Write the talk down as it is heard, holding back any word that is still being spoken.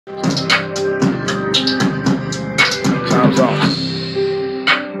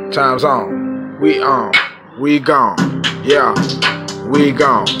Time's on. We on. We gone. Yeah. We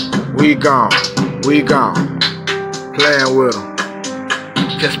gone. We gone. We gone. Playing with them.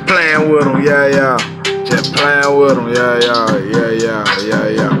 Just playing with them. Yeah, yeah. Just playing with them. Yeah, yeah. Yeah, yeah. Yeah,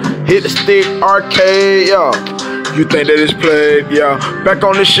 yeah. Hit the stick arcade. Yeah. You think that it's played, yeah. Back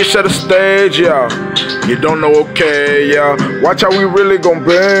on this shit, set the stage, yeah. You don't know, okay, yeah. Watch how we really gon'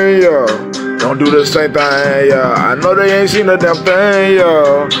 bang, yeah. Don't do the same thing, yeah. I know they ain't seen the damn thing,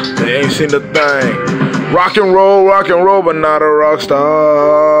 yeah. They ain't seen the thing. Rock and roll, but not a rock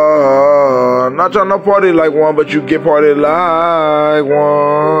star. Not trying to party like one, but you get party like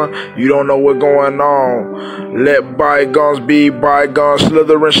one. You don't know what's going on. Let bygones be bygones.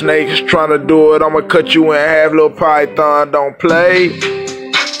 Slithering snakes trying to do it. I'ma cut you in half, little python. Don't play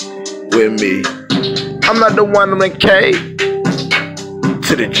with me. I'm not the one to K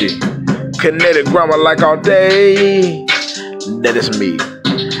to the G. Kinetic grammar like all day. That is me.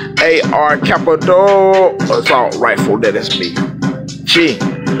 AR capital assault rifle. That is me. G.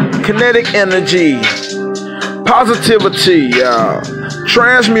 Kinetic energy. Positivity.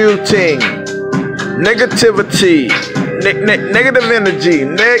 Transmuting. Negativity. Negative energy.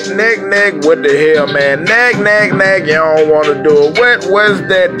 Neg. What the hell, man? Nag. You don't wanna do it. Where's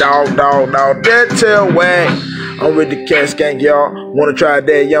that dog? That tail wag. I'm with the cat skank, y'all. Wanna try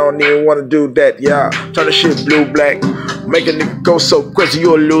that? Y'all don't even wanna do that, y'all. Turn the shit blue black. Make a nigga go so crazy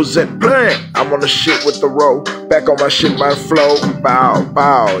you'll lose it. Bang! I'm on the shit with the roll. Back on my shit, my flow.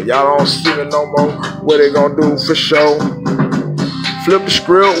 Bow. Y'all don't see me no more. What they gonna do for show? Flip the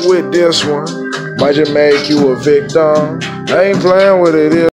script with this one. Might just make you a victim. I ain't playing with it.